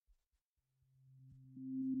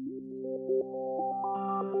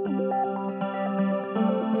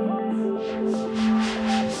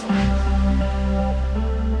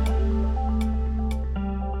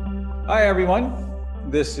everyone.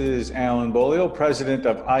 This is Alan Bolio, president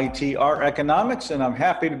of ITR Economics, and I'm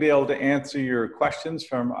happy to be able to answer your questions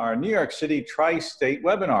from our New York City Tri-State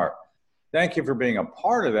webinar. Thank you for being a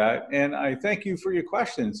part of that, and I thank you for your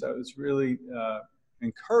questions. That was really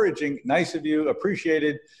encouraging, nice of you,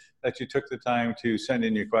 appreciated that you took the time to send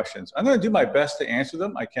in your questions. I'm going to do my best to answer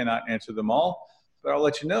them. I cannot answer them all, but I'll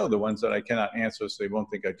let you know the ones that I cannot answer so you won't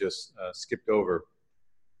think I just skipped over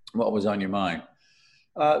what was on your mind.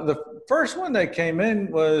 The first one that came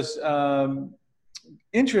in was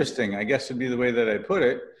interesting, I guess would be the way that I put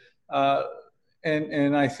it.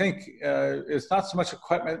 And I think it's not so much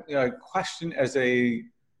a question as a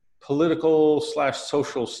political /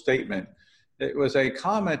 social statement. It was a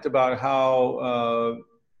comment about how,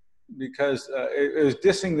 because it was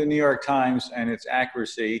dissing the New York Times and its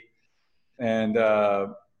accuracy. And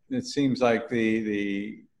it seems like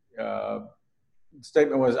the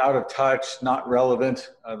statement was out of touch, not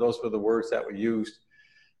relevant. Those were the words that were used.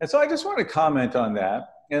 And so I just want to comment on that.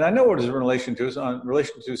 And I know what it's in relation to, is in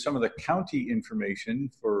relation to some of the county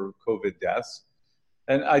information for COVID deaths.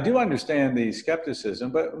 And I do understand the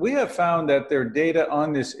skepticism, but we have found that their data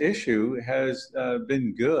on this issue has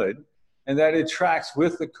been good, and that it tracks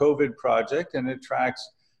with the COVID project, and it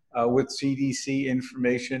tracks with CDC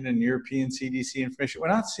information and European CDC information. We're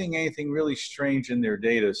not seeing anything really strange in their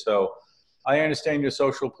data. So I understand your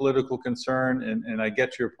social political concern, and I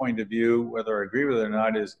get your point of view. Whether I agree with it or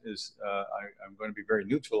not I'm going to be very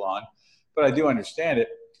neutral on, but I do understand it.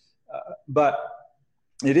 But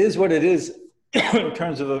it is what it is in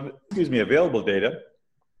terms of, available data.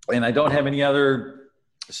 And I don't have any other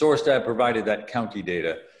source that provided that county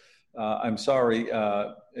data. I'm sorry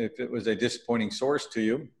if it was a disappointing source to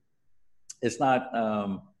you. It's not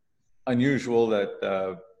unusual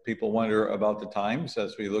that people wonder about the Times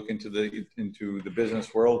as we look into the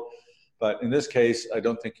business world. But in this case, I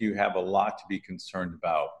don't think you have a lot to be concerned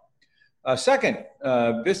about. Second,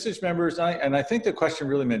 Vistage members, and I think the question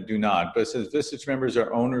really meant do not, but it says Vistage members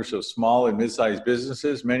are owners of small and mid-sized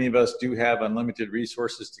businesses. Many of us do have unlimited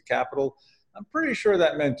resources to capital. I'm pretty sure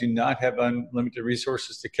that meant do not have unlimited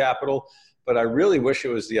resources to capital, but I really wish it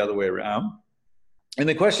was the other way around. And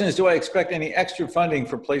the question is, do I expect any extra funding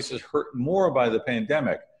for places hurt more by the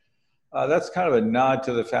pandemic? That's kind of a nod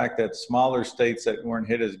to the fact that smaller states that weren't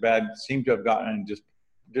hit as bad seem to have gotten just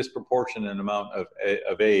disproportionate amount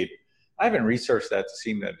of aid. I haven't researched that to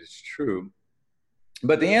see that it's true.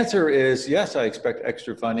 But the answer is yes, I expect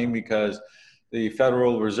extra funding because the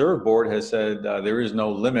Federal Reserve Board has said there is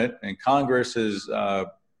no limit, and Congress is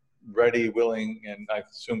ready, willing, and I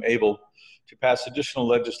assume able to pass additional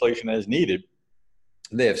legislation as needed.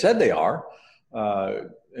 They have said they are.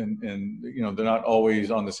 And you know, they're not always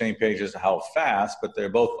on the same page as to how fast, but they're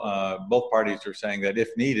both parties are saying that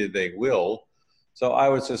if needed, they will. So I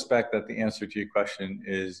would suspect that the answer to your question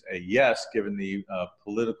is a yes, given the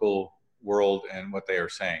political world and what they are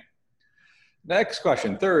saying. Next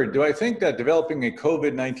question, third, do I think that developing a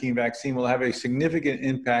COVID-19 vaccine will have a significant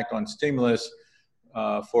impact on stimulus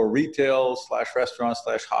for retail / restaurant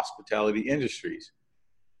 / hospitality industries?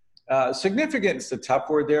 Significant is the tough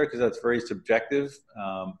word there because that's very subjective.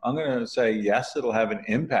 I'm going to say yes, it'll have an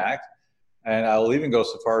impact. And I'll even go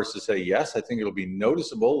so far as to say yes, I think it'll be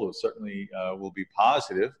noticeable. It certainly will be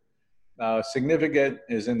positive. Significant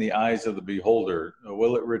is in the eyes of the beholder.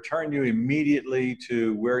 Will it return you immediately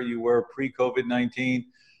to where you were pre-COVID-19?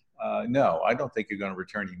 No, I don't think you're going to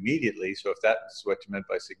return immediately. So if that's what you meant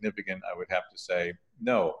by significant, I would have to say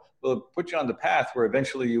no. Will it put you on the path where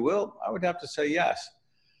eventually you will? I would have to say yes.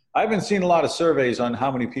 I haven't seen a lot of surveys on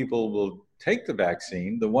how many people will take the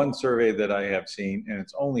vaccine. The one survey that I have seen, and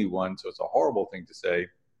it's only one, so it's a horrible thing to say,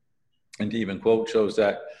 and to even quote, shows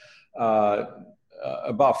that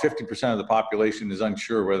about 50% of the population is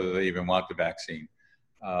unsure whether they even want the vaccine.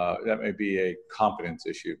 That may be a competence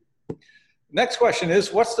issue. Next question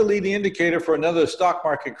is, what's the leading indicator for another stock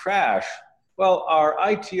market crash? Well, our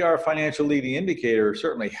ITR financial leading indicator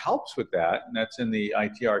certainly helps with that, and that's in the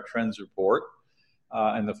ITR trends report.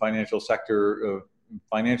 And the financial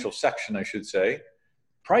section, I should say.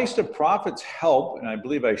 Price to profits help, and I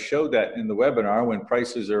believe I showed that in the webinar. When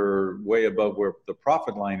prices are way above where the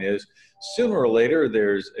profit line is, sooner or later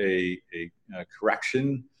there's a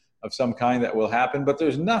correction of some kind that will happen, but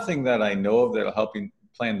there's nothing that I know of that'll help you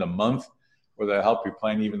plan the month or that'll help you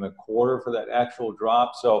plan even the quarter for that actual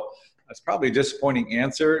drop. So that's probably a disappointing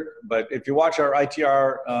answer, but if you watch our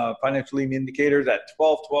ITR financial leading indicator, that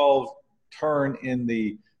 12-12 turn in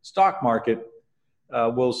the stock market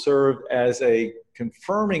will serve as a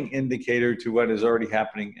confirming indicator to what is already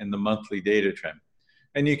happening in the monthly data trend.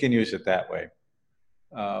 And you can use it that way.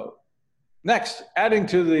 Next, adding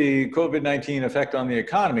to the COVID-19 effect on the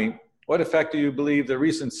economy, what effect do you believe the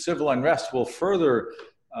recent civil unrest will further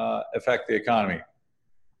affect the economy?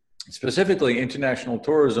 Specifically, international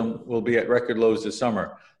tourism will be at record lows this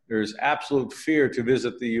summer. There's absolute fear to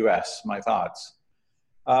visit the US. My thoughts.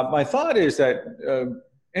 My thought is that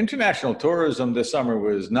international tourism this summer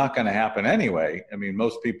was not going to happen anyway. I mean,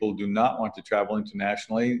 most people do not want to travel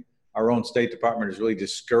internationally. Our own State Department is really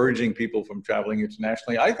discouraging people from traveling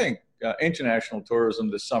internationally. I think international tourism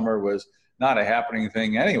this summer was not a happening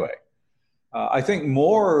thing anyway. I think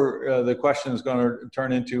more the question is going to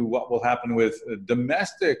turn into what will happen with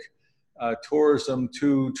domestic tourism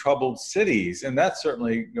to troubled cities. And that's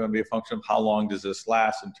certainly going to be a function of how long does this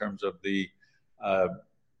last in terms of the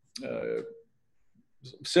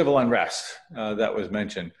civil unrest that was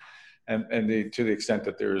mentioned. And to the extent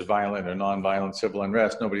that there is violent or nonviolent civil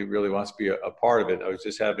unrest, nobody really wants to be a part of it. I was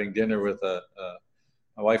just having dinner with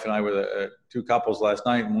my wife and I were two couples last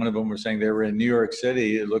night, and one of them was saying they were in New York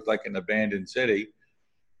City. It looked like an abandoned city.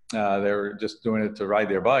 They were just doing it to ride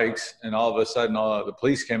their bikes, and all of a sudden, the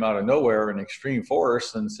police came out of nowhere in extreme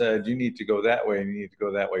force and said, "You need to go that way, and you need to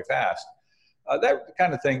go that way fast." That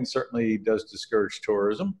kind of thing certainly does discourage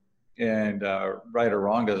tourism, and right or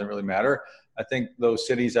wrong doesn't really matter. I think those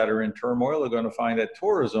cities that are in turmoil are going to find that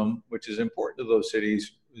tourism, which is important to those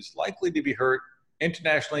cities, is likely to be hurt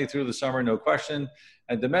internationally through the summer, no question,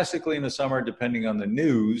 and domestically in the summer, depending on the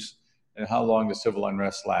news and how long the civil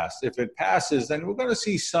unrest lasts. If it passes, then we're going to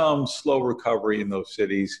see some slow recovery in those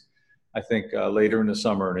cities, I think, later in the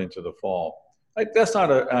summer and into the fall. That's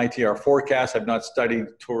not an ITR forecast. I've not studied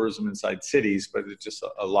tourism inside cities, but it's just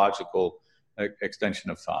a logical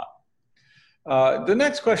extension of thought. The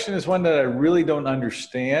next question is one that I really don't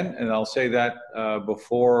understand, and I'll say that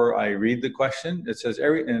before I read the question. It says,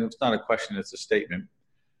 and it's not a question, it's a statement.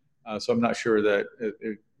 So I'm not sure that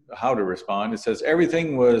how to respond. It says,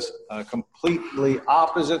 everything was completely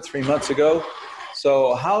opposite 3 months ago.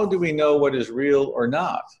 So how do we know what is real or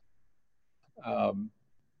not? I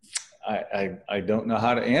don't know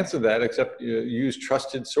how to answer that except use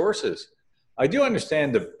trusted sources. I do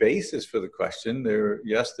understand the basis for the question.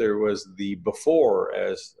 Yes, there was the before,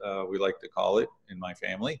 as we like to call it in my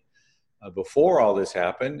family, before all this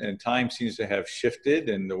happened, and time seems to have shifted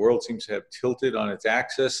and the world seems to have tilted on its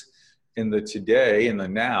axis in the today, in the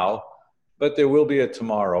now, but there will be a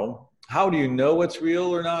tomorrow. How do you know what's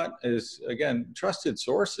real or not is, again, trusted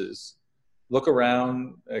sources. Look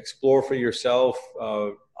around, explore for yourself.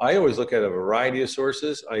 I always look at a variety of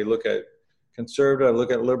sources. I look at conservative, I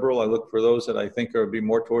look at liberal, I look for those that I think are be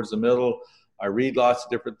more towards the middle. I read lots of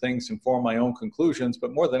different things and form my own conclusions,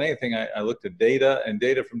 but more than anything, I look at data, and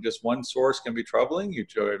data from just one source can be troubling. You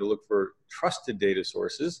try to look for trusted data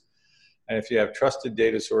sources. And if you have trusted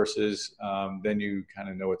data sources, then you kind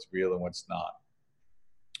of know what's real and what's not.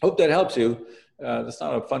 Hope that helps you. That's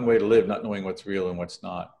not a fun way to live, not knowing what's real and what's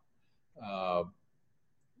not.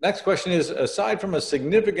 Next question is, aside from a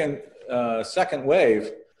significant second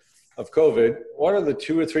wave of COVID, what are the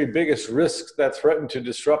 2 or 3 biggest risks that threaten to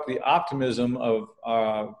disrupt the optimism of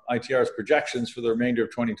ITR's projections for the remainder of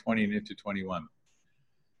 2020 and into 21?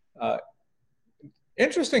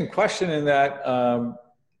 Interesting question in that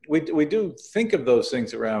we do think of those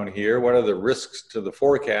things around here. What are the risks to the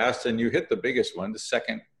forecast? And you hit the biggest one,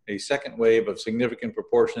 a second wave of significant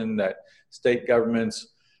proportion that state governments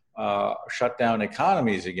shut down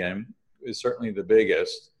economies again is certainly the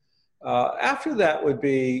biggest. After that would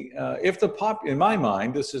be, in my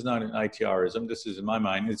mind, this is not an ITRism, this is in my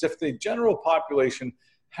mind, is if the general population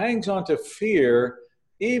hangs on to fear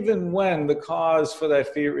even when the cause for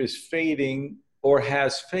that fear is fading or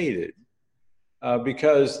has faded.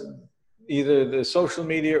 Because either the social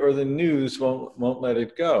media or the news won't let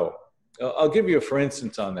it go. I'll give you a for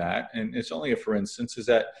instance on that, and it's only a for instance, is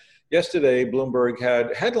that yesterday Bloomberg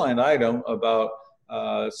had a headline item about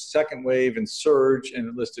second wave and surge, and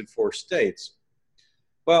it listed 4 states.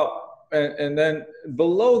 Well, and then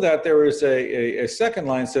below that there was a second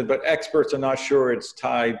line said, but experts are not sure it's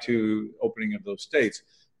tied to opening of those states.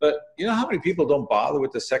 But you know how many people don't bother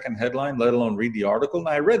with the second headline, let alone read the article? And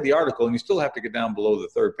I read the article, and you still have to get down below the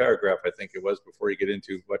 3rd paragraph, I think it was, before you get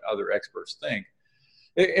into what other experts think.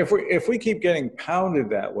 If we keep getting pounded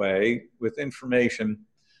that way with information,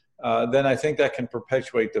 then I think that can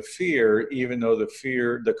perpetuate the fear, even though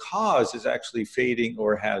the cause is actually fading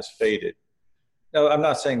or has faded. Now, I'm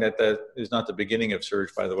not saying that is not the beginning of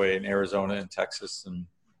surge, by the way, in Arizona and Texas and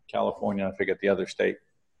California, I forget the other state.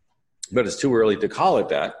 But it's too early to call it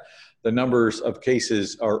that. The numbers of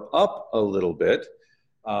cases are up a little bit,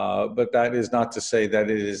 But that is not to say that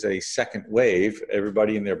it is a second wave.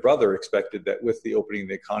 Everybody and their brother expected that with the opening of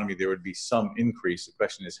the economy, there would be some increase. The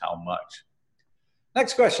question is how much.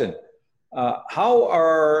 Next question.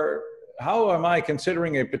 How am I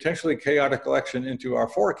considering a potentially chaotic election into our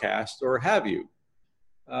forecast, or have you?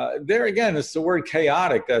 There again, it's the word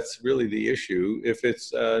chaotic that's really the issue. If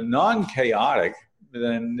it's non-chaotic,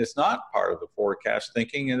 then it's not part of the forecast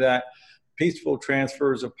thinking, and that peaceful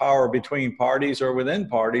transfers of power between parties or within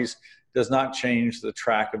parties does not change the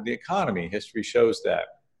track of the economy. History shows that.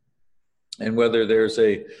 And whether there's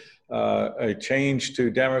a change to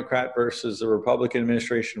Democrat versus the Republican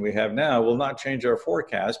administration we have now will not change our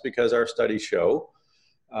forecast, because our studies show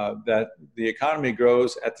that the economy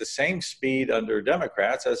grows at the same speed under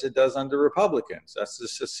Democrats as it does under Republicans. That's the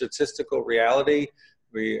statistical reality.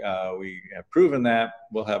 We have proven that.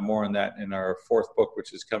 We'll have more on that in our fourth book,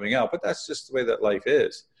 which is coming out, but that's just the way that life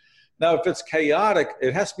is. Now, if it's chaotic,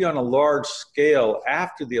 it has to be on a large scale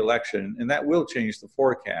after the election, and that will change the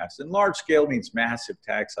forecast. And large scale means massive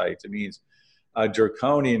tax hikes. It means a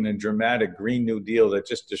draconian and dramatic Green New Deal that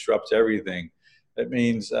just disrupts everything. It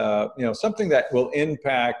means something that will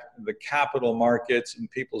impact the capital markets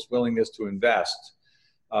and people's willingness to invest.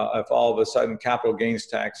 If all of a sudden capital gains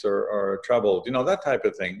tax are troubled, that type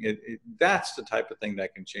of thing. That's the type of thing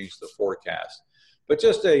that can change the forecast. But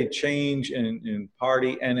just a change in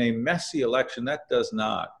party and a messy election, that does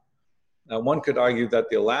not. Now, one could argue that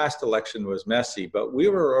the last election was messy, but we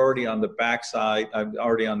were already on the backside,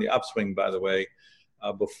 already on the upswing, by the way,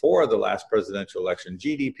 before the last presidential election.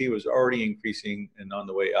 GDP was already increasing and on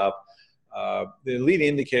the way up. The leading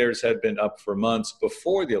indicators had been up for months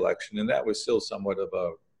before the election, and that was still somewhat of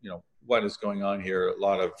a, what is going on here, a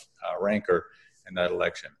lot of rancor in that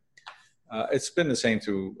election. It's been the same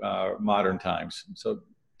through modern times. So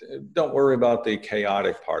don't worry about the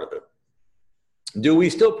chaotic part of it. Do we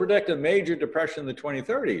still predict a major depression in the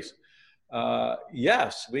 2030s?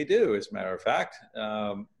 Yes, we do, as a matter of fact.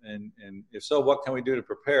 And if so, what can we do to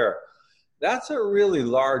prepare? That's a really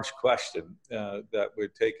large question that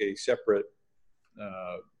would take a separate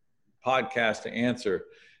podcast to answer.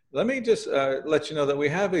 Let me just let you know that we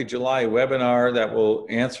have a July webinar that will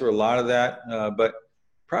answer a lot of that, but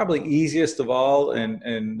probably easiest of all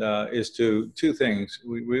is two things.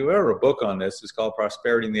 We wrote a book on this. It's called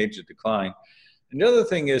Prosperity in the Age of Decline. And the other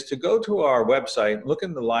thing is to go to our website, look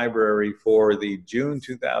in the library for the June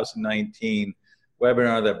 2019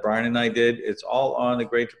 webinar that Brian and I did. It's all on the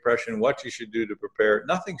Great Depression, what you should do to prepare.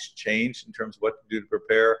 Nothing's changed in terms of what to do to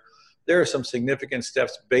prepare. There are some significant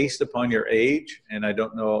steps based upon your age, and I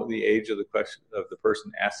don't know the age of the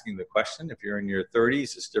person asking the question. If you're in your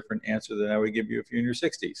 30s, it's a different answer than I would give you if you're in your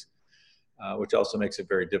 60s, which also makes it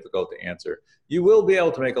very difficult to answer. You will be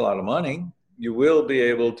able to make a lot of money. You will be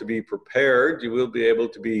able to be prepared. You will be able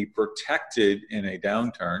to be protected in a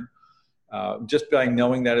downturn just by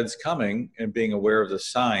knowing that it's coming and being aware of the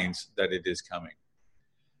signs that it is coming.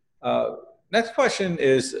 Next question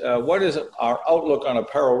is, what is our outlook on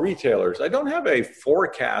apparel retailers? I don't have a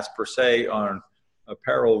forecast per se on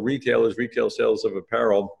apparel retailers, retail sales of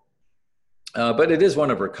apparel, but it is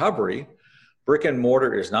one of recovery. Brick and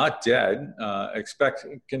mortar is not dead. Expect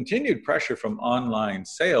continued pressure from online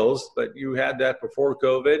sales, but you had that before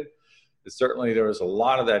COVID. Certainly there was a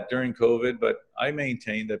lot of that during COVID, but I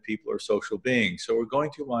maintain that people are social beings. So we're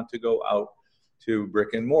going to want to go out to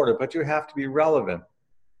brick and mortar, but you have to be relevant.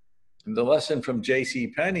 And the lesson from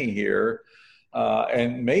JCPenney here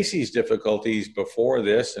and Macy's difficulties before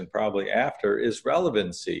this and probably after is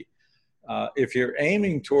relevancy. If you're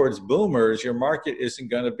aiming towards boomers, your market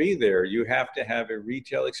isn't going to be there. You have to have a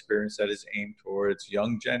retail experience that is aimed towards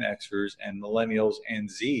young Gen Xers and millennials and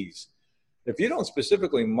Zs. If you don't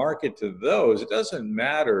specifically market to those, it doesn't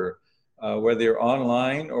matter whether you're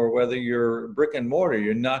online or whether you're brick and mortar.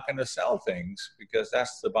 You're not going to sell things because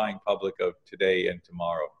that's the buying public of today and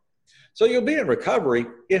tomorrow. So you'll be in recovery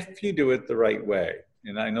if you do it the right way.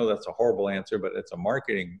 And I know that's a horrible answer, but it's a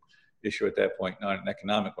marketing issue at that point, not an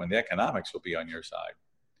economic one. The economics will be on your side.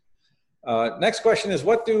 Next question is,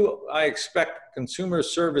 what do I expect consumer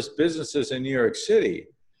service businesses in New York City?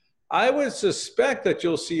 I would suspect that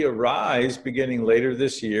you'll see a rise beginning later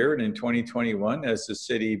this year and in 2021 as the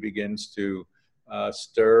city begins to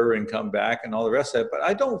stir and come back and all the rest of that. But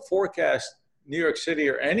I don't forecast New York City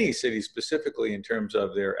or any city specifically in terms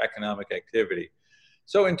of their economic activity.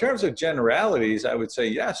 So in terms of generalities, I would say,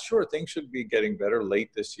 yes, sure, things should be getting better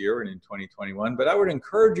late this year and in 2021, but I would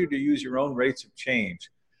encourage you to use your own rates of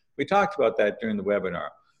change. We talked about that during the webinar.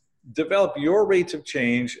 Develop your rates of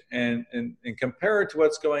change and compare it to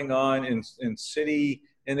what's going on in city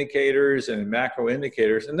indicators and macro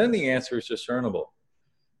indicators, and then the answer is discernible.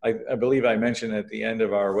 I believe I mentioned at the end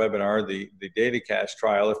of our webinar, the DataCast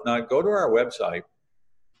trial. If not, go to our website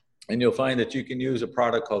and you'll find that you can use a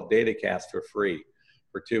product called DataCast for free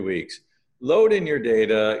for 2 weeks. Load in your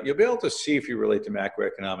data. You'll be able to see if you relate to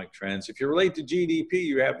macroeconomic trends. If you relate to GDP,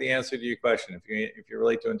 you have the answer to your question. If you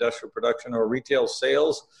relate to industrial production or retail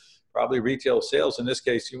sales, probably retail sales. In this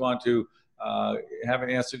case, you want to have an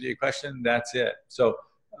answer to your question, that's it. So,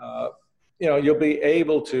 you'll be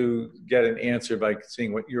able to get an answer by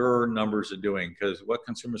seeing what your numbers are doing, because what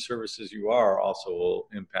consumer services you are also will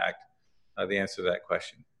impact the answer to that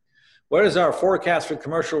question. What is our forecast for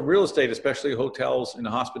commercial real estate, especially hotels and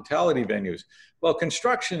hospitality venues? Well,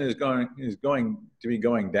 construction is going to be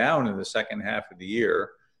going down in the second half of the year.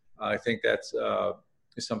 I think that's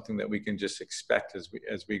is something that we can just expect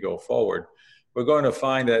as we go forward. We're going to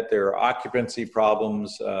find that there are occupancy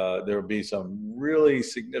problems. There will be some really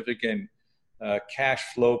significant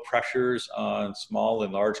cash flow pressures on small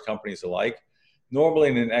and large companies alike. Normally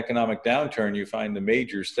in an economic downturn, you find the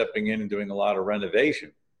majors stepping in and doing a lot of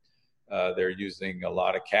renovation. They're using a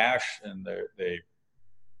lot of cash and they're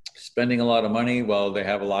spending a lot of money while they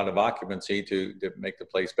have a lot of occupancy to make the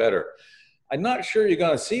place better. I'm not sure you're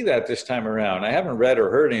going to see that this time around. I haven't read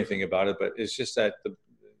or heard anything about it, but it's just that the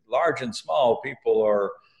large and small people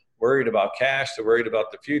are worried about cash, they're worried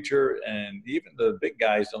about the future, and even the big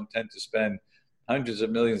guys don't tend to spend hundreds of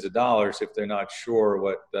millions of dollars if they're not sure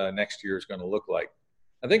what next year is going to look like.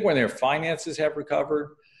 I think when their finances have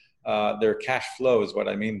recovered, their cash flow is what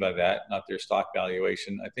I mean by that, not their stock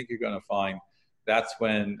valuation. I think you're going to find that's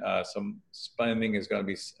when some spending is going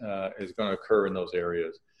to occur in those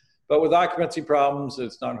areas. But with occupancy problems,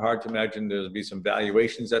 it's not hard to imagine there'll be some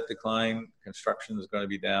valuations that decline. Construction is going to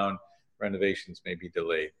be down. Renovations may be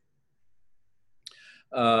delayed.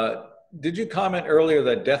 Did you comment earlier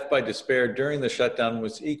that death by despair during the shutdown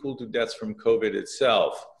was equal to deaths from COVID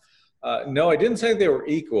itself? No, I didn't say they were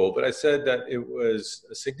equal, but I said that it was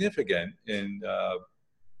significant. And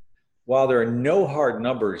while there are no hard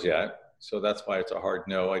numbers yet, so that's why it's a hard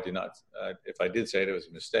no. I did not, if I did say it, it was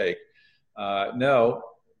a mistake. No,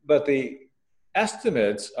 but the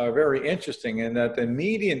estimates are very interesting in that the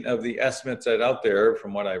median of the estimates that out there,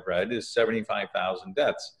 from what I've read, is 75,000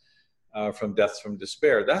 deaths from deaths from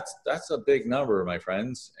despair. That's a big number, my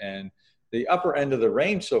friends. And the upper end of the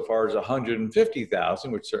range so far is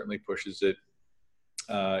 150,000, which certainly pushes it,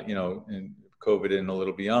 in COVID in a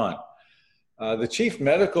little beyond. The chief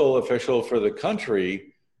medical official for the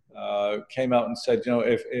country came out and said,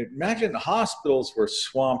 imagine hospitals were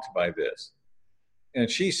swamped by this. And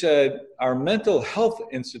she said, our mental health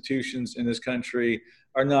institutions in this country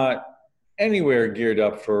are not anywhere geared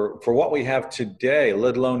up for what we have today,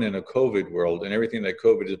 let alone in a COVID world and everything that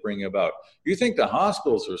COVID is bringing about. You think the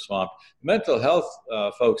hospitals are swamped. Mental health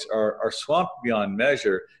folks are swamped beyond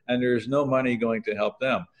measure, and there's no money going to help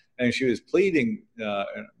them. And she was pleading's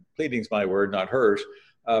my word, not hers,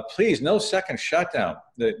 please, no second shutdown.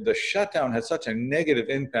 The shutdown had such a negative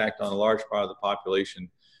impact on a large part of the population.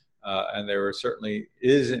 And there certainly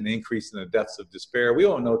is an increase in the deaths of despair. We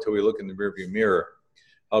won't know till we look in the rearview mirror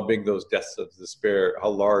how big those deaths of despair, how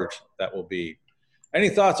large that will be. Any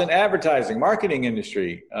thoughts on advertising, marketing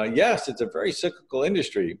industry? Yes, it's a very cyclical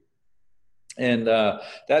industry. And that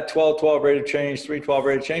 12-12 rate of change, 3-12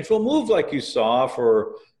 rate of change will move like you saw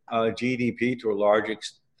for GDP to a large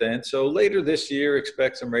extent. So later this year,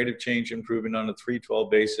 expect some rate of change improvement on a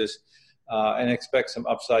 3-12 basis. And expect some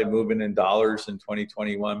upside movement in dollars in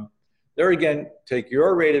 2021. There again, take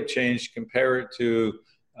your rate of change, compare it to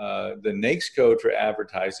the NAICS code for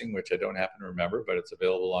advertising, which I don't happen to remember, but it's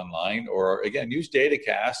available online. Or again, use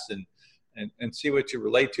DataCast and see what you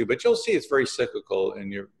relate to. But you'll see it's very cyclical,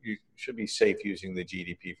 and you should be safe using the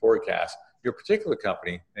GDP forecast. Your particular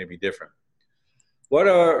company may be different. What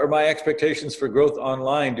are my expectations for growth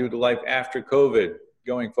online due to life after COVID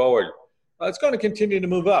going forward? It's going to continue to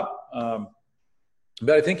move up.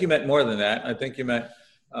 But I think you meant more than that. I think you meant,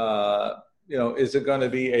 is it going to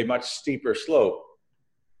be a much steeper slope?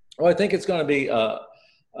 Well, I think it's going to be a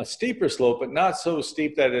steeper slope, but not so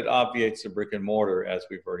steep that it obviates the brick and mortar, as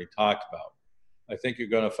we've already talked about. I think you're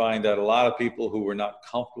going to find that a lot of people who were not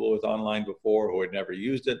comfortable with online before, who had never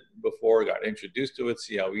used it before, got introduced to it,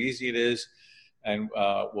 see how easy it is, and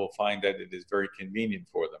will find that it is very convenient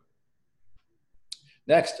for them.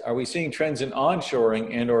 Next, are we seeing trends in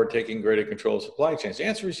onshoring and or taking greater control of supply chains? The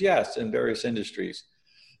answer is yes, in various industries.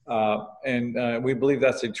 And we believe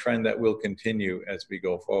that's a trend that will continue as we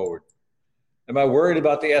go forward. Am I worried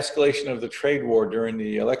about the escalation of the trade war during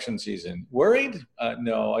the election season? Worried?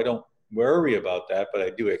 No, I don't worry about that, but I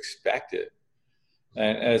do expect it.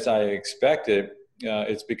 And as I expect it,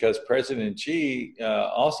 it's because President Xi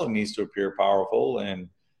also needs to appear powerful, and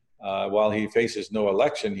while he faces no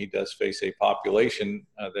election, he does face a population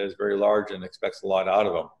that is very large and expects a lot out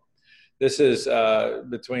of him. This is,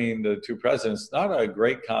 between the two presidents, not a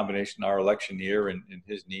great combination, our election year and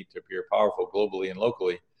his need to appear powerful globally and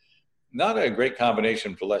locally. Not a great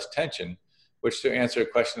combination for less tension, which, to answer a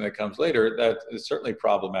question that comes later, that is certainly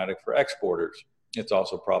problematic for exporters. It's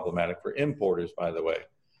also problematic for importers, by the way.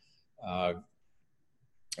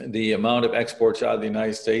 The amount of exports out of the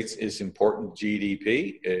United States is important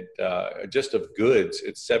GDP. Just of goods,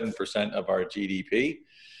 it's 7% of our GDP.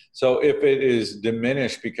 So if it is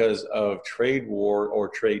diminished because of trade war or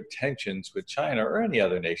trade tensions with China or any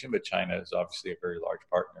other nation, but China is obviously a very large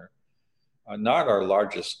partner, not our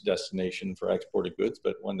largest destination for exported goods,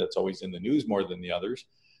 but one that's always in the news more than the others,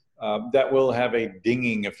 that will have a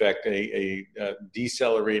dinging effect, a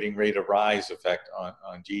decelerating rate of rise effect on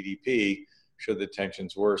GDP should the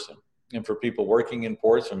tensions worsen. And for people working in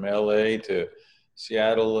ports from LA to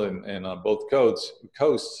Seattle and on both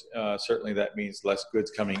coasts, certainly that means less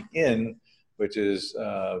goods coming in, which is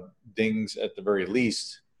dings at the very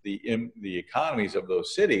least the economies of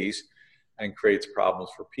those cities and creates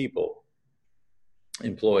problems for people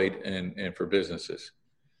employed and for businesses.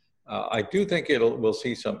 I do think we'll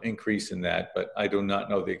see some increase in that, but I do not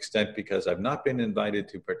know the extent because I've not been invited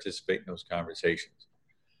to participate in those conversations.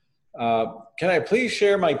 Can I please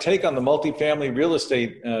share my take on the multifamily real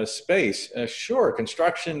estate space? Sure,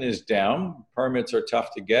 construction is down, permits are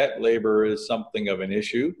tough to get, labor is something of an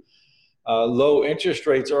issue. Low interest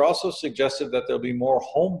rates are also suggestive that there'll be more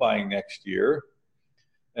home buying next year.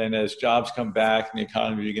 And as jobs come back and the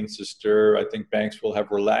economy begins to stir, I think banks will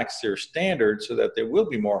have relaxed their standards so that there will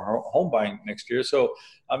be more home buying next year. So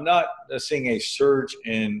I'm not seeing a surge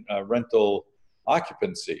in rental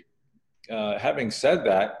occupancy. Having said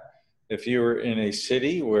that, if you're in a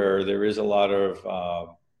city where there is a lot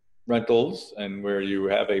of rentals and where you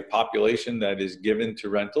have a population that is given to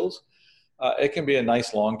rentals, it can be a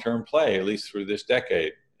nice long-term play, at least through this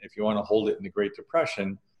decade. If you want to hold it in the Great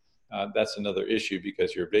Depression, that's another issue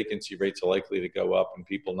because your vacancy rates are likely to go up and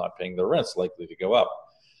people not paying their rents likely to go up.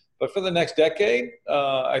 But for the next decade,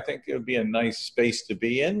 I think it would be a nice space to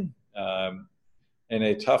be in. In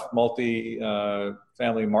a tough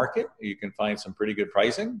multi-family market, you can find some pretty good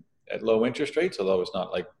pricing at low interest rates, although it's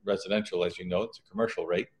not like residential, as you know, it's a commercial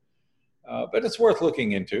rate. But it's worth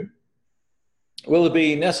looking into. Will it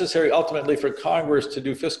be necessary ultimately for Congress to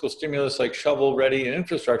do fiscal stimulus like shovel-ready and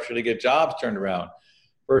infrastructure to get jobs turned around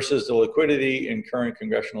versus the liquidity in current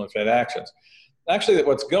congressional and Fed actions? Actually,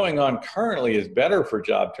 what's going on currently is better for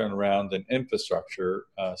job turnaround than infrastructure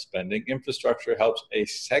spending. Infrastructure helps a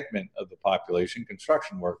segment of the population,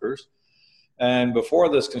 construction workers. And before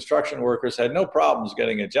this, construction workers had no problems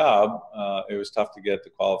getting a job. It was tough to get the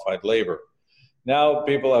qualified labor. Now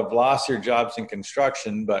people have lost their jobs in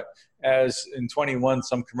construction, but as in 21,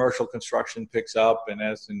 some commercial construction picks up, and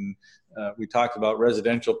as in we talked about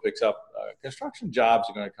residential picks up, construction jobs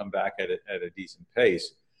are going to come back at a decent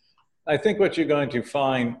pace. I think what you're going to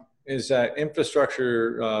find is that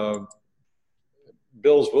infrastructure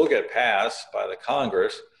bills will get passed by the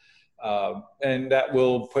Congress, and that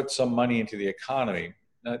will put some money into the economy.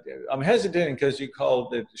 I'm hesitating because you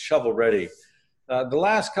called it shovel-ready. The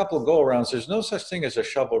last couple of go-arounds, there's no such thing as a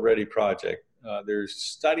shovel-ready project. There's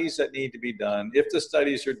studies that need to be done. If the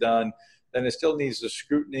studies are done, then it still needs the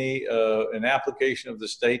scrutiny, an application of the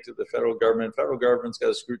state to the federal government. Federal government's got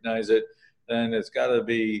to scrutinize it. Then it's got to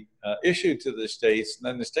be issued to the states. And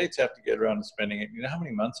then the states have to get around to spending it. You know how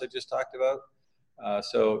many months I just talked about?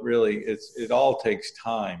 So really, it all takes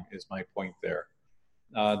time, is my point there.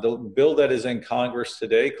 The bill that is in Congress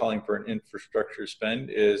today calling for an infrastructure spend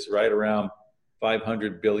is right around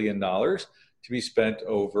 $500 billion to be spent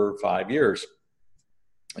over 5 years.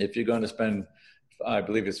 If you're going to spend, I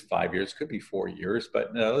believe it's 5 years, could be 4 years,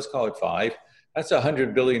 but no, let's call it 5. That's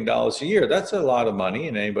 $100 billion a year. That's a lot of money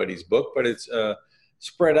in anybody's book, but it's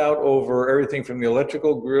spread out over everything from the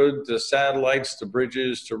electrical grid to satellites to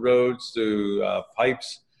bridges to roads to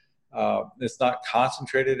pipes. It's not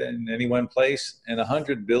concentrated in any one place, and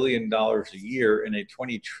 $100 billion a year in a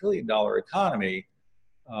 $20 trillion economy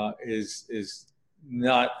is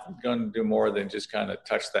not going to do more than just kind of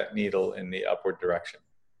touch that needle in the upward direction.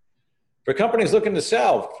 For companies looking to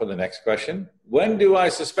sell, for the next question, when do I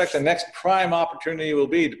suspect the next prime opportunity will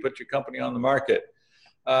be to put your company on the market?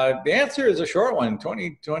 The answer is a short one,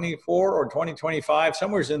 2024 or 2025,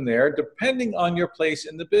 somewhere's in there, depending on your place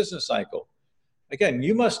in the business cycle. Again,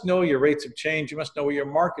 you must know your rates of change. You must know where your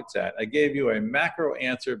market's at. I gave you a macro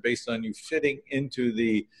answer based on you fitting into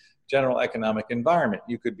the general economic environment.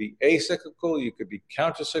 You could be acyclical, you could be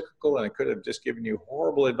countercyclical, and it could have just given you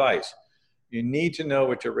horrible advice. You need to know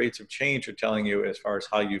what your rates of change are telling you as far as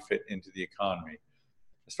how you fit into the economy.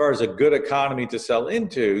 As far as a good economy to sell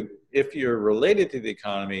into, if you're related to the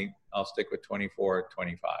economy, I'll stick with 24,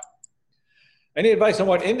 25. Any advice on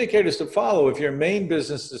what indicators to follow if your main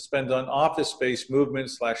business is spent on office space movement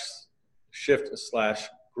 / shift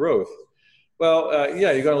 / growth? Well,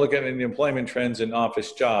 yeah, you're going to look at the employment trends in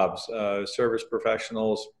office jobs, service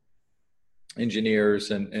professionals,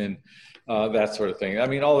 engineers, and that sort of thing. I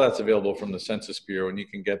mean, all that's available from the Census Bureau, and you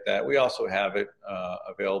can get that. We also have it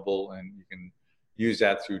available, and you can use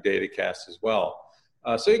that through DataCast as well.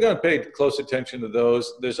 So you're going to pay close attention to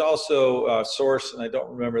those. There's also a source, and I don't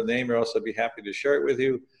remember the name, or else I'd be happy to share it with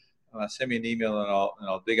you. Send me an email, and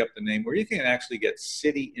I'll dig up the name, where you can actually get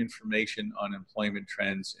city information on employment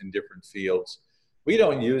trends in different fields. We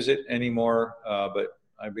don't use it anymore, but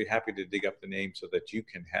I'd be happy to dig up the name so that you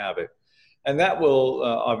can have it. And that will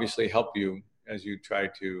obviously help you as you try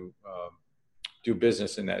to do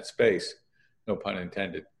business in that space, no pun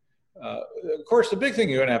intended. Of course, the big thing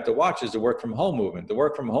you're going to have to watch is the work from home movement. The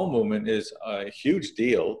work from home movement is a huge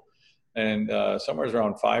deal, and somewhere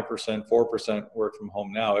around 5%, 4% work from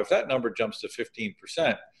home now. If that number jumps to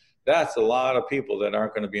 15%, that's a lot of people that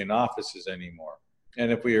aren't going to be in offices anymore.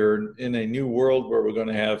 And if we are in a new world where we're going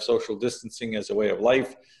to have social distancing as a way of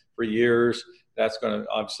life for years, that's going to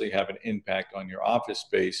obviously have an impact on your office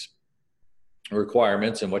space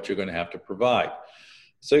requirements and what you're going to have to provide.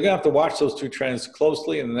 So you're going to have to watch those two trends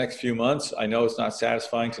closely in the next few months. I know it's not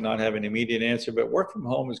satisfying to not have an immediate answer, but work from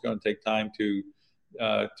home is going to take time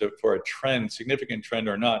for a trend, significant trend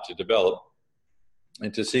or not, to develop,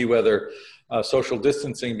 and to see whether social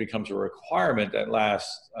distancing becomes a requirement that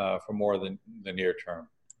lasts for more than the near term.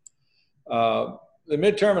 The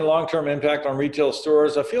midterm and long-term impact on retail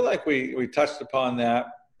stores, I feel like we touched upon that.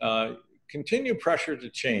 Continued pressure to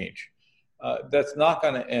change. That's not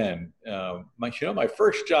going to end. My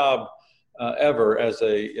first job ever as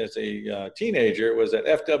a teenager was at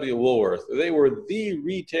FW Woolworth. They were the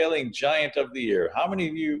retailing giant of the year. How many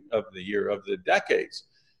of you of the decades?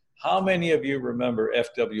 How many of you remember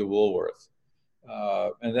FW Woolworth?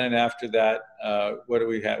 And then after that, what do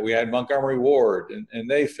we have? We had Montgomery Ward, and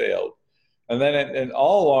they failed. And then and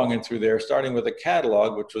all along and through there, starting with a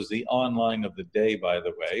catalog, which was the online of the day, by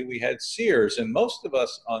the way, we had Sears. And most of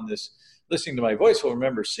us on this, listening to my voice, will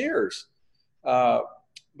remember Sears. But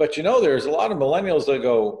there's a lot of millennials that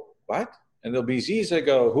go, what? And there'll be Z's that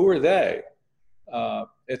go, who are they?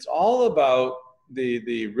 It's all about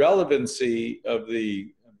the relevancy of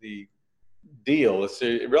the deal. It's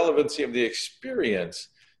the relevancy of the experience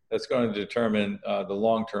that's going to determine the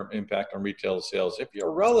long-term impact on retail sales. If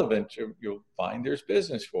you're relevant, you'll find there's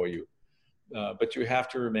business for you, but you have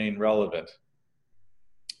to remain relevant.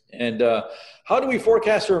 And how do we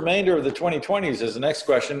forecast the remainder of the 2020s is the next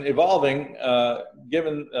question, evolving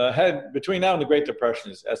given ahead between now and the Great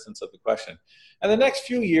Depression is the essence of the question. And the next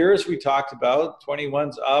few years we talked about,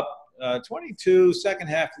 21's up, 22, second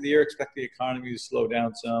half of the year, expect the economy to slow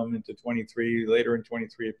down some into 23. Later in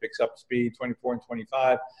 23, it picks up speed. 24 and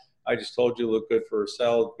 25, I just told you, look good for a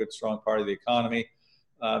sell, good strong part of the economy.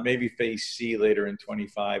 Maybe phase C later in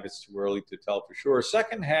 25. It's too early to tell for sure.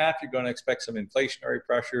 Second half, you're going to expect some inflationary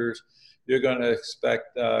pressures. You're going to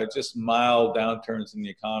expect just mild downturns in the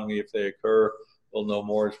economy. If they occur, we'll know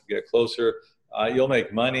more as we get closer. You'll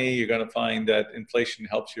make money. You're going to find that inflation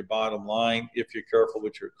helps your bottom line. If you're careful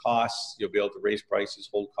with your costs, you'll be able to raise prices,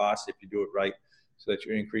 hold costs if you do it right, so that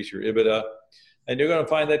you increase your EBITDA. And you're going to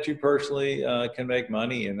find that you personally can make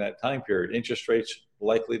money in that time period. Interest rates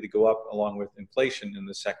likely to go up along with inflation in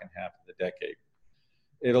the second half of the decade.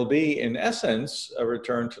 It'll be, in essence, a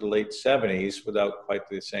return to the late 70s without quite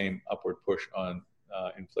the same upward push on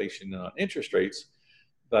inflation and on interest rates.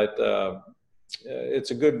 But it's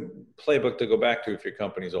a good playbook to go back to if your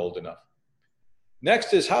company's old enough.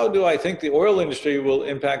 Next is, how do I think the oil industry will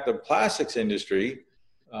impact the plastics industry?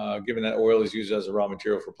 Given that oil is used as a raw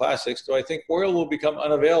material for plastics, do I think oil will become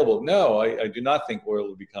unavailable? No, I do not think oil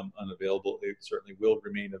will become unavailable. It certainly will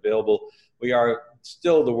remain available. We are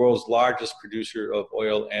still the world's largest producer of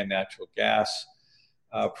oil and natural gas.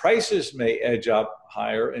 Prices may edge up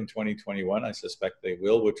higher in 2021. I suspect they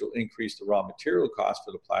will, which will increase the raw material cost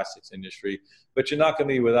for the plastics industry, but you're not going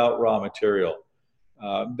to be without raw material.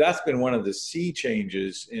 That's been one of the sea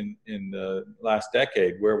changes in the last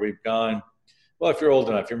decade, where we've gone, well, if you're old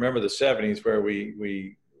enough, you remember the 70s, where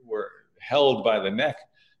we were held by the neck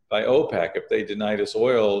by OPEC. If they denied us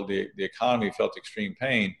oil, the economy felt extreme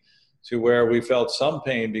pain, to where we felt some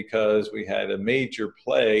pain because we had a major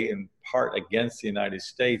play in part against the United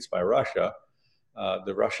States by Russia.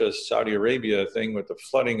 The Russia-Saudi Arabia thing with the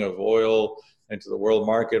flooding of oil into the world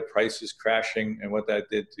market, prices crashing, and what that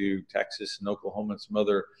did to Texas and Oklahoma and some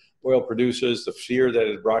other oil producers, the fear that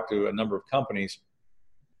it brought to a number of companies,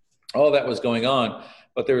 all that was going on,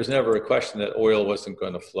 but there was never a question that oil wasn't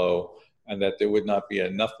going to flow and that there would not be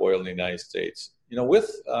enough oil in the United States. You know, with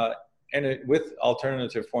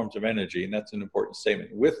alternative forms of energy, and that's an important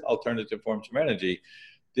statement, with alternative forms of energy,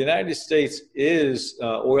 the United States is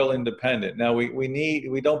oil independent. Now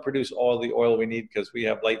we don't produce all the oil we need because we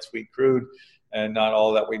have light sweet crude, and not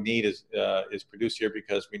all that we need is produced here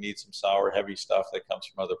because we need some sour heavy stuff that comes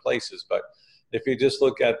from other places. But if you just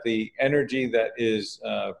look at the energy that is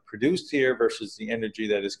produced here versus the energy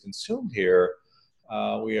that is consumed here,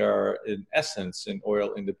 we are in essence an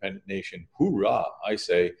oil independent nation. Hoorah, I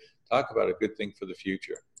say. Talk about a good thing for the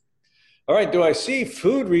future. All right, do I see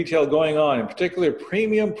food retail going on, in particular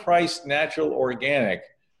premium priced natural organic,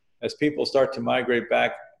 as people start to migrate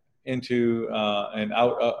back into and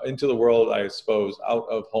out into the world, I suppose, out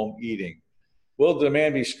of home eating? Will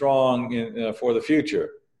demand be strong for the future?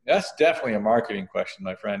 That's definitely a marketing question,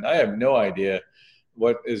 my friend. I have no idea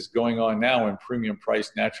what is going on now in premium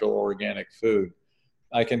priced natural organic food.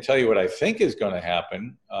 I can tell you what I think is going to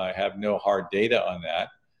happen. I have no hard data on that.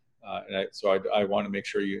 So I want to make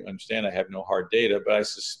sure you understand I have no hard data, but I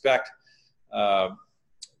suspect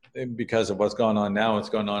because of what's gone on now, what's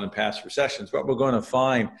gone on in past recessions, what we're going to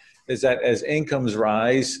find is that as incomes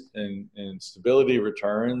rise and stability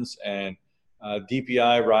returns and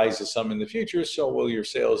DPI rises some in the future, so will your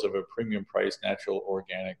sales of a premium priced natural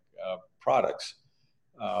organic products.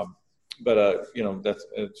 You know, that's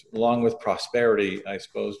along with prosperity, I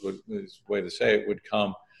suppose, is the way to say it, would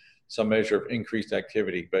come some measure of increased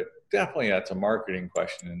activity, but definitely that's a marketing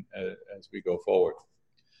question as we go forward.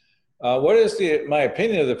 What is my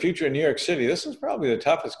opinion of the future in New York City? This is probably the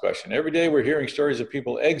toughest question. Every day we're hearing stories of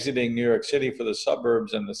people exiting New York City for the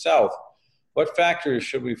suburbs and the South. What factors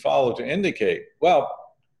should we follow to indicate? Well,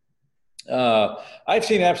 I've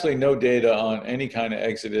seen absolutely no data on any kind of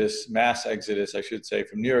exodus, mass exodus, I should say,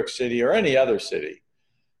 from New York City or any other city.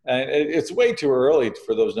 And it's way too early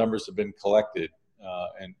for those numbers to have been collected.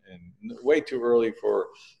 And way too early for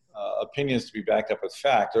opinions to be backed up with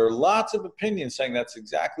fact. There are lots of opinions saying that's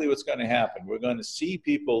exactly what's going to happen. We're going to see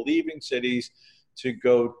people leaving cities to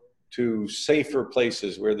go to safer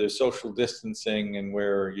places where there's social distancing and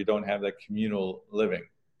where you don't have that communal living.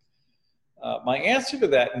 My answer to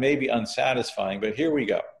that may be unsatisfying, but here we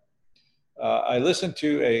go. I listened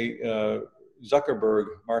to a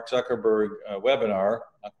Mark Zuckerberg webinar,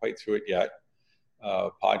 not quite through it yet,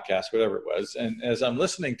 podcast, whatever it was. And as I'm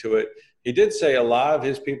listening to it, he did say a lot of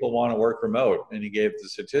his people want to work remote, and he gave the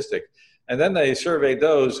statistic. And then they surveyed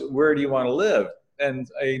those, where do you want to live? And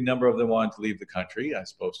a number of them wanted to leave the country, I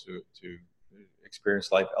suppose, to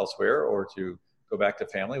experience life elsewhere or to go back to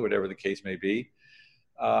family, whatever the case may be.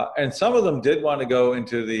 And some of them did want to go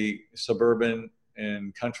into the suburban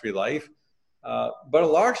and country life, but a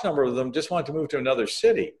large number of them just wanted to move to another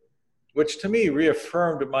city, which to me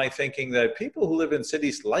reaffirmed my thinking that people who live in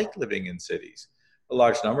cities like living in cities, a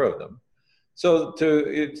large number of them. So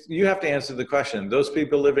you have to answer the question, those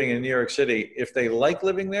people living in New York City, if they like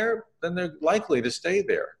living there, then they're likely to stay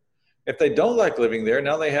there. If they don't like living there,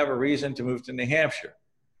 now they have a reason to move to New Hampshire.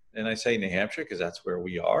 And I say New Hampshire because that's where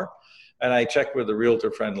we are. And I checked with a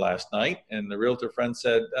realtor friend last night, and the realtor friend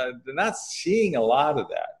said, they're not seeing a lot of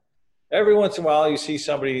that. Every once in a while, you see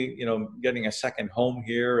somebody, you know, getting a second home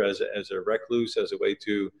here as a recluse, as a way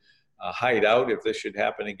to hide out if this should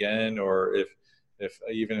happen again, or if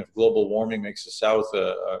even if global warming makes the South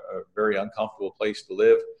a very uncomfortable place to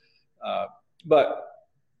live. But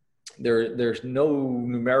there's no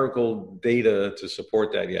numerical data to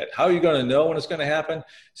support that yet. How are you going to know when it's going to happen?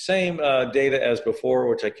 Same data as before,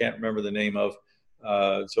 which I can't remember the name of.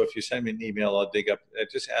 So if you send me an email, I'll dig up.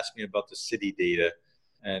 Just ask me about the city data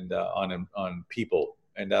and on people,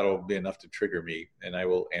 and that'll be enough to trigger me, and I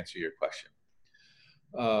will answer your question.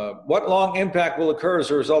 What long impact will occur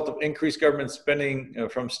as a result of increased government spending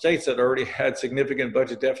from states that already had significant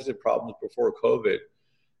budget deficit problems before COVID?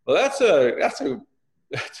 Well, that's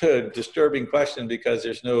a disturbing question because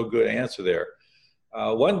there's no good answer there.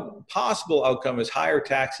 One possible outcome is higher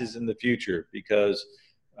taxes in the future because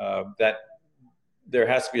that there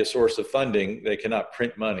has to be a source of funding. They cannot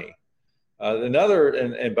print money. Another,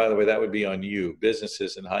 and by the way, that would be on you,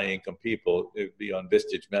 businesses and high-income people. It would be on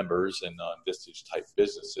Vistage members and on Vistage-type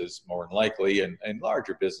businesses, more than likely, and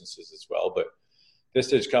larger businesses as well. But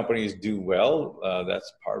Vistage companies do well.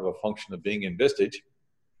 That's part of a function of being in Vistage.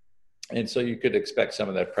 And so you could expect some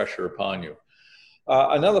of that pressure upon you.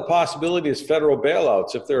 Another possibility is federal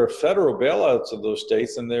bailouts. If there are federal bailouts of those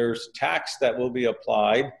states, then there's tax that will be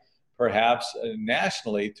applied perhaps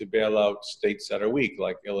nationally to bail out states that are weak,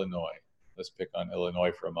 like Illinois. Let's pick on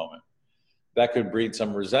Illinois for a moment. That could breed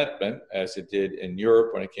some resentment, as it did in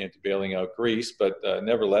Europe when it came to bailing out Greece, but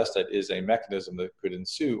nevertheless, that is a mechanism that could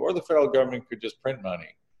ensue. Or the federal government could just print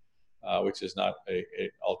money, which is not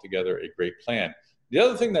altogether a great plan. The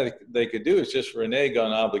other thing that they could do is just renege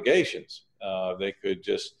on obligations. They could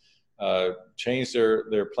just change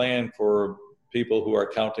their plan for people who are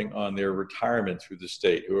counting on their retirement through the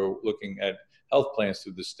state, who are looking at health plans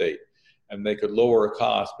through the state. And they could lower a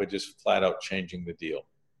cost by just flat out changing the deal.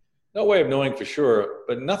 No way of knowing for sure,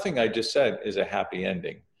 but nothing I just said is a happy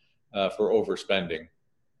ending for overspending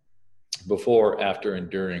before, after, and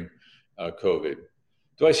during COVID.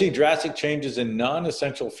 Do I see drastic changes in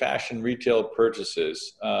non-essential fashion retail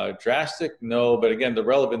purchases? Drastic, no, but again, the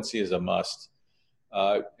relevancy is a must.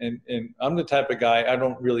 And I'm the type of guy, I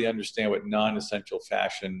don't really understand what non-essential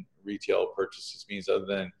fashion retail purchases means, other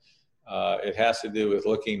than it has to do with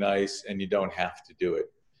looking nice and you don't have to do it.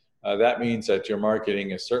 That means that your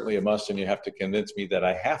marketing is certainly a must and you have to convince me that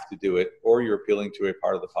I have to do it, or you're appealing to a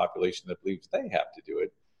part of the population that believes they have to do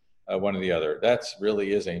it, one or the other. That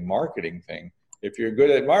really is a marketing thing. If you're good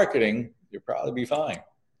at marketing, you'll probably be fine.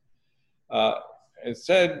 It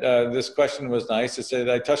said, this question was nice. It said,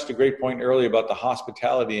 I touched a great point earlier about the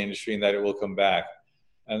hospitality industry and that it will come back.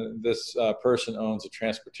 And this person owns a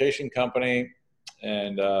transportation company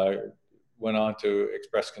and went on to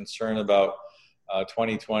express concern about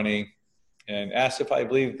 2020 and asked if I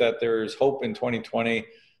believe that there's hope in 2020,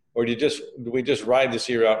 or do we just ride this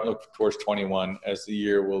year out and look towards 21 as the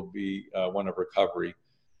year will be one of recovery?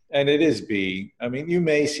 And it is B. I mean, you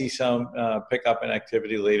may see some pickup in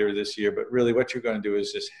activity later this year, but really what you're going to do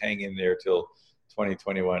is just hang in there till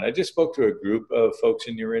 2021. I just spoke to a group of folks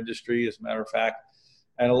in your industry, as a matter of fact,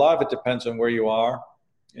 and a lot of it depends on where you are.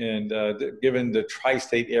 And given the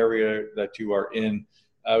tri-state area that you are in,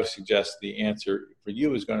 I would suggest the answer for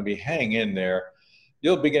you is going to be hang in there.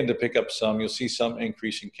 You'll begin to pick up some. You'll see some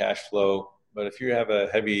increase in cash flow. But if you have a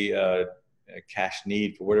heavy cash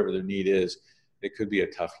need for whatever the need is, it could be a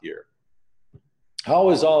tough year. How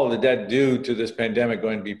is all of the debt due to this pandemic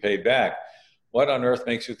going to be paid back? What on earth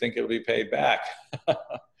makes you think it'll be paid back?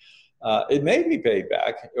 It may be paid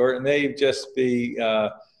back, or it may just be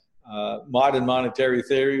modern monetary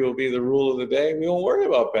theory will be the rule of the day. We won't worry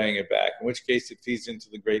about paying it back, in which case it feeds into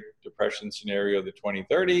the Great Depression scenario of the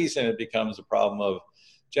 2030s, and it becomes a problem of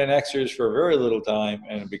Gen Xers for a very little time,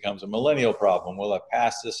 and it becomes a millennial problem. We'll have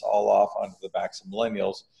passed this all off onto the backs of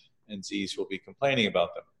millennials, and Zs will be complaining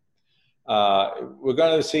about them. We're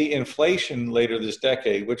going to see inflation later this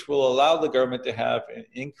decade, which will allow the government to have an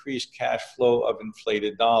increased cash flow of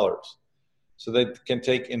inflated dollars. So they can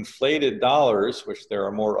take inflated dollars, which there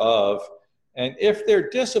are more of, and if they're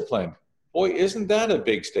disciplined, boy, isn't that a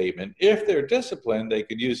big statement? If they're disciplined, they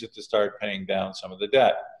could use it to start paying down some of the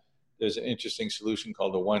debt. There's an interesting solution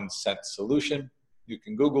called the 1 cent solution. You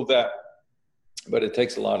can Google that, but it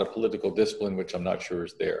takes a lot of political discipline, which I'm not sure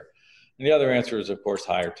is there. And the other answer is, of course,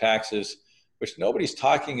 higher taxes, which nobody's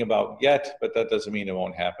talking about yet, but that doesn't mean it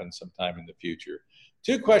won't happen sometime in the future.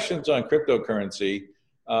 2 questions on cryptocurrency.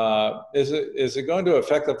 Is it going to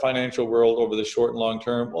affect the financial world over the short and long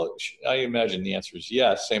term? Well, I imagine the answer is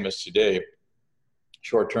yes, same as today,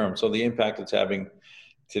 short term. So the impact it's having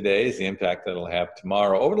today is the impact that it'll have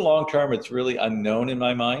tomorrow. Over the long term, it's really unknown in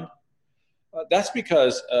my mind. That's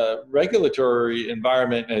because regulatory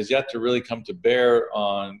environment has yet to really come to bear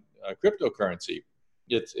on cryptocurrency.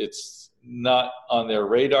 It's not on their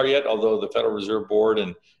radar yet, although the Federal Reserve Board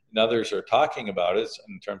and others are talking about it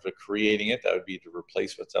in terms of creating it. That would be to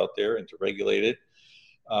replace what's out there and to regulate it.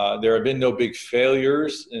 There have been no big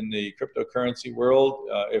failures in the cryptocurrency world.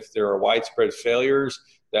 If there are widespread failures,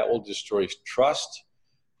 that will destroy trust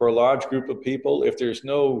for a large group of people. If there's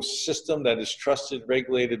no system that is trusted,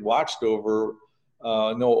 regulated, watched over,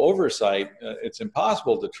 no oversight, it's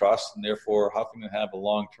impossible to trust, and therefore, how can it have a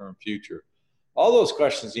long-term future? All those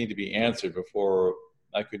questions need to be answered before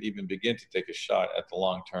I could even begin to take a shot at the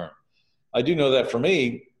long term. I do know that for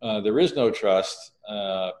me, there is no trust,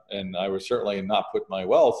 and I would certainly not put my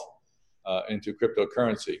wealth into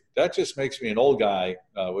cryptocurrency. That just makes me an old guy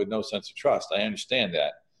with no sense of trust. I understand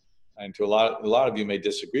that. And to a lot of you may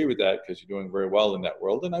disagree with that because you're doing very well in that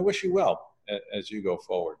world, and I wish you well as you go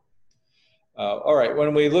forward. All right,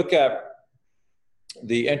 when we look at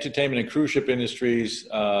the entertainment and cruise ship industries,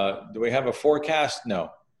 do we have a forecast?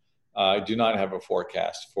 No, I do not have a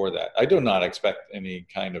forecast for that. I do not expect any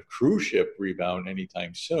kind of cruise ship rebound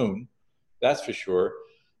anytime soon, that's for sure.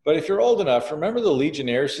 But if you're old enough, remember the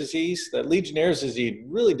Legionnaire's disease? That Legionnaire's disease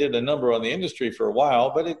really did a number on the industry for a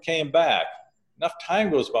while, but it came back. Enough time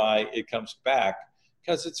goes by, it comes back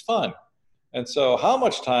because it's fun. And so how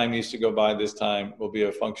much time needs to go by this time will be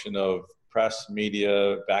a function of press,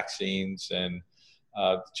 media, vaccines, and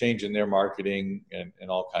change in their marketing and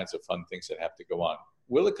all kinds of fun things that have to go on.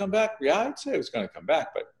 Will it come back? Yeah, I'd say it's going to come back,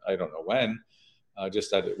 but I don't know when.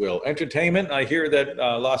 Just that it will. Entertainment, I hear that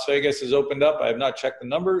Las Vegas has opened up. I have not checked the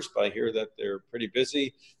numbers, but I hear that they're pretty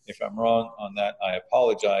busy. If I'm wrong on that, I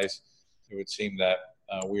apologize. It would seem that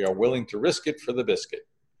we are willing to risk it for the biscuit.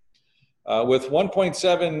 With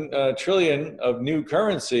 1.7 trillion of new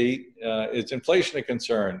currency, is inflation a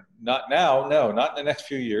concern? Not now, no, not in the next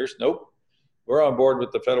few years. Nope. We're on board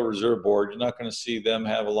with the Federal Reserve Board. You're not going to see them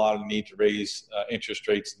have a lot of need to raise interest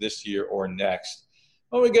rates this year or next.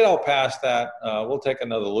 When we get all past that, we'll take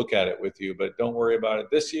another look at it with you, but don't worry about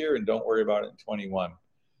it this year and don't worry about it in 21.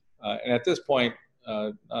 And at this point,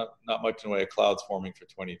 not much in the way of clouds forming for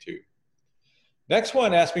 22. Next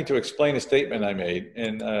one asked me to explain a statement I made.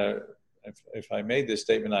 And if I made this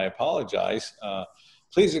statement, I apologize.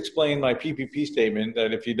 Please explain my PPP statement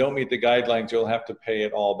that if you don't meet the guidelines, you'll have to pay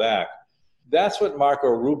it all back. That's what Marco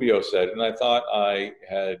Rubio said. And I thought I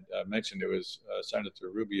had mentioned it was Senator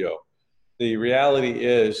Rubio. The reality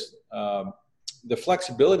is the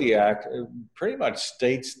Flexibility Act pretty much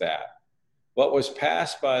states that. What was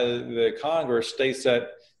passed by the Congress states that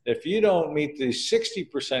if you don't meet the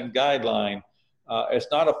 60% guideline, it's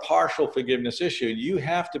not a partial forgiveness issue. You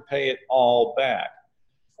have to pay it all back.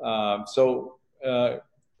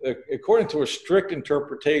 According to a strict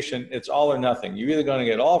interpretation, it's all or nothing. You're either going to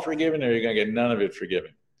get all forgiven or you're going to get none of it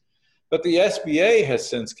forgiven. But the SBA has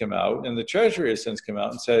since come out and the Treasury has since come out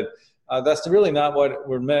and said, that's really not what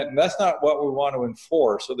we're meant, and that's not what we want to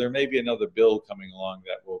enforce. So there may be another bill coming along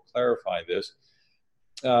that will clarify this.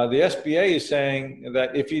 The SBA is saying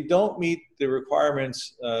that if you don't meet the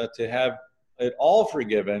requirements to have it all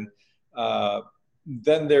forgiven,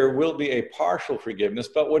 then there will be a partial forgiveness.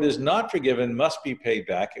 But what is not forgiven must be paid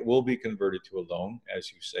back. It will be converted to a loan,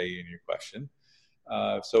 as you say in your question.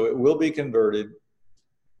 So it will be converted,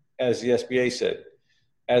 as the SBA said.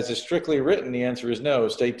 As is strictly written, the answer is no.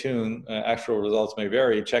 Stay tuned. Actual results may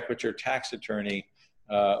vary. Check with your tax attorney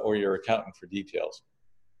or your accountant for details.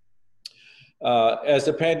 As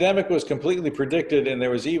the pandemic was completely predicted, and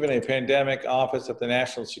there was even a pandemic office at the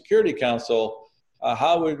National Security Council,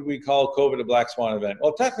 how would we call COVID a black swan event?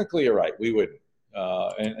 Well, technically, you're right. We wouldn't.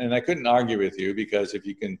 And I couldn't argue with you because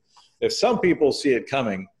if some people see it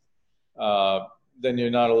coming, then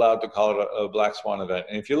you're not allowed to call it a black swan event.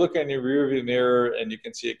 And if you look in your rearview mirror and you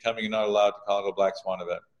can see it coming, you're not allowed to call it a black swan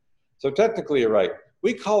event. So technically, you're right.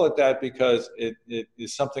 We call it that because it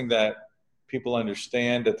is something that people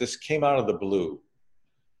understand, that this came out of the blue.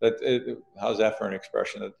 How's that for an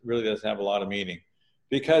expression? That really doesn't have a lot of meaning.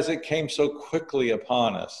 Because it came so quickly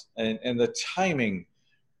upon us. And the timing,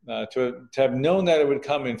 to have known that it would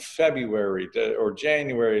come in February or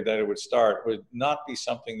January, that it would start, would not be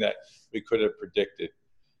something that we could have predicted.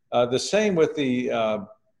 The same with the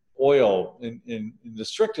oil. In the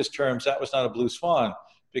strictest terms, that was not a blue swan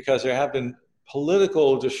because there have been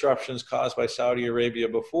political disruptions caused by Saudi Arabia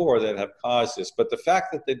before that have caused this. But the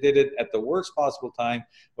fact that they did it at the worst possible time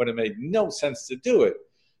when it made no sense to do it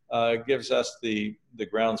gives us the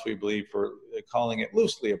grounds, we believe, for calling it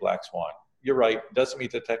loosely a black swan. You're right, it doesn't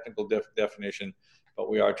meet the technical definition, but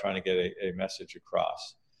we are trying to get a message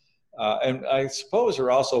across. And I suppose there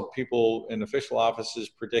are also people in official offices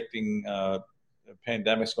predicting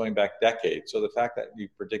pandemics going back decades. So the fact that you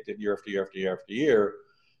predict it year after year after year after year,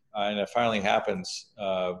 and it finally happens,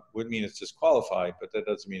 would mean it's disqualified, but that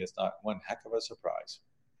doesn't mean it's not one heck of a surprise.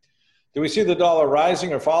 Do we see the dollar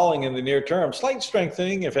rising or falling in the near term? Slight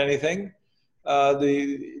strengthening, if anything.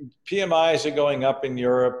 The PMIs are going up in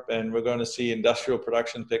Europe, and we're going to see industrial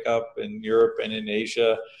production pick up in Europe and in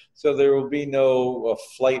Asia. So there will be no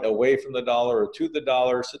flight away from the dollar or to the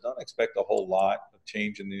dollar. So don't expect a whole lot of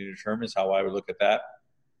change in the near term is how I would look at that.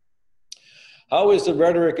 How is the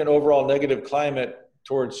rhetoric and overall negative climate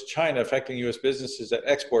towards China affecting U.S. businesses that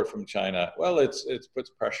export from China? Well, it puts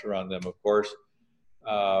pressure on them, of course.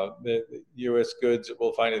 The U.S. goods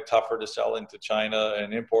will find it tougher to sell into China,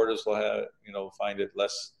 and importers will find it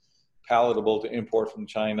less palatable to import from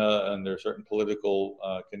China, and there are certain political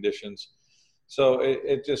conditions. So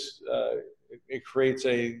it creates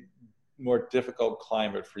a more difficult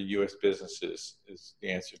climate for U.S. businesses is the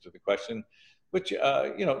answer to the question. Which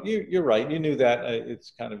you're right. You knew that.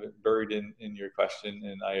 It's kind of buried in your question,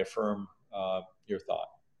 and I affirm your thought.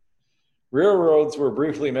 Railroads were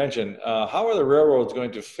briefly mentioned. How are the railroads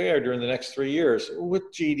going to fare during the next 3 years? With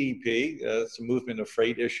GDP, it's a movement of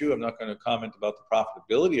freight issue. I'm not going to comment about the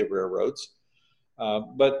profitability of railroads.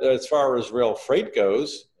 But as far as rail freight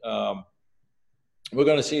goes, we're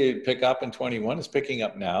going to see it pick up in 21. It's picking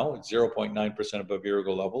up now. It's 0.9% above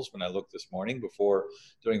year-ago levels when I looked this morning before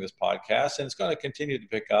doing this podcast. And it's going to continue to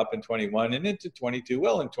pick up in 21 and into 22.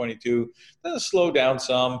 Well, in 22, then it'll slow down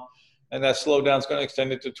some. And that slowdown is going to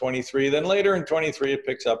extend it to 23. Then later in 23, it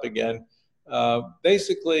picks up again.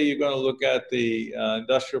 Basically, you're going to look at the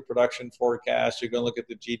industrial production forecast. You're going to look at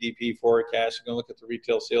the GDP forecast. You're going to look at the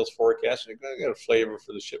retail sales forecast. You're going to get a flavor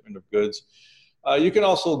for the shipment of goods. You can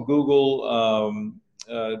also Google,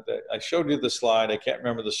 I showed you the slide. I can't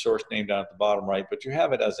remember the source name down at the bottom right, but you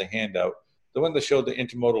have it as a handout. The one that showed the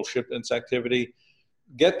intermodal shipments activity.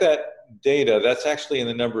 Get that data. That's actually in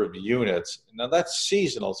the number of units. Now that's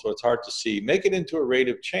seasonal, so it's hard to see. Make it into a rate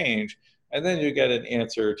of change, and then you get an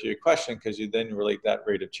answer to your question because you then relate that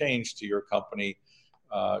rate of change to your company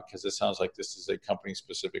because it sounds like this is a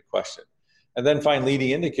company-specific question. And then find leading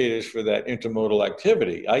indicators for that intermodal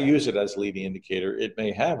activity. I use it as a leading indicator. It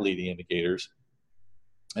may have leading indicators,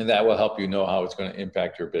 and that will help you know how it's going to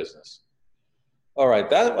impact your business. All right,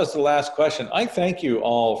 that was the last question. I thank you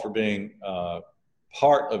all for being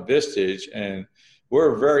part of Vistage, and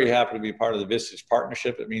we're very happy to be part of the Vistage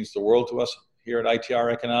partnership. It means the world to us here at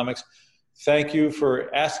ITR Economics. Thank you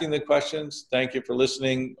for asking the questions. Thank you for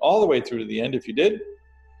listening all the way through to the end if you did.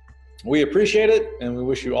 We appreciate it, and we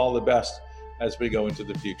wish you all the best as we go into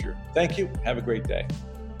the future. Thank you. Have a great day.